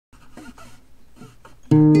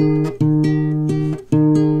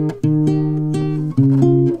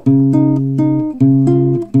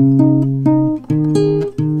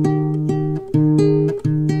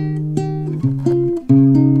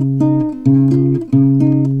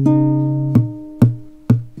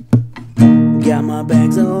Got my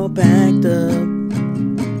bags all packed up,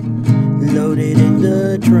 loaded in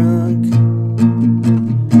the trunk.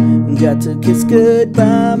 Got to kiss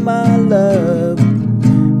goodbye, my love.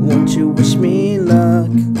 Won't you wish me luck?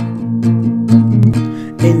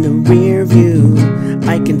 In the rear view,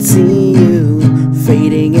 I can see you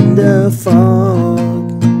fading in the fog.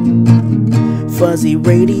 Fuzzy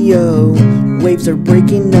radio, waves are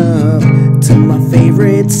breaking up to my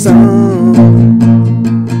favorite song.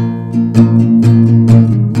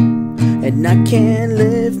 And I can't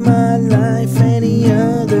live my life any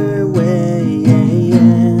other way.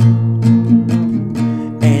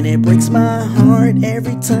 And it breaks my heart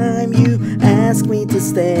every time you ask me to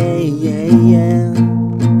stay.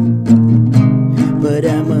 But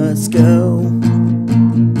I must go,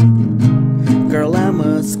 girl, I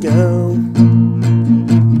must go.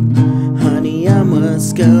 Honey, I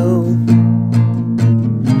must go.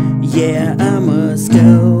 Yeah, I must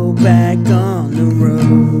go back on the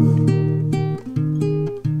road.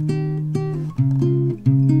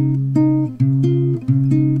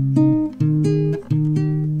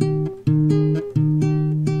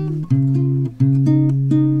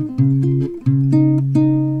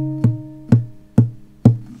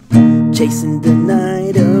 Chasing the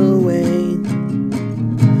night away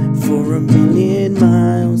for 1,000,000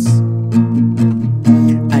 miles.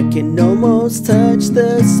 I can almost touch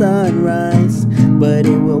the sunrise, but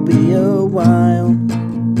it will be a while.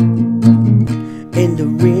 In the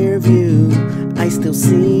rear view, I still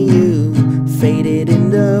see you faded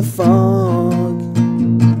in the fog.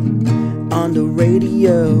 On the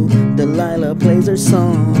radio, Delilah plays her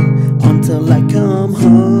song until I come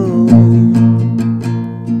home.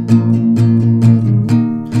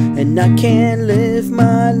 And I can't live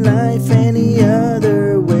my life any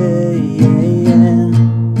other way.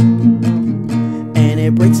 And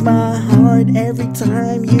it breaks my heart every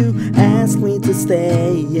time you ask me to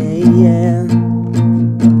stay.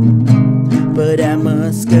 But I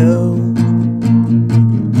must go,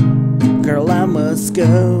 girl, I must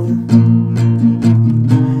go.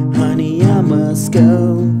 Honey, I must go.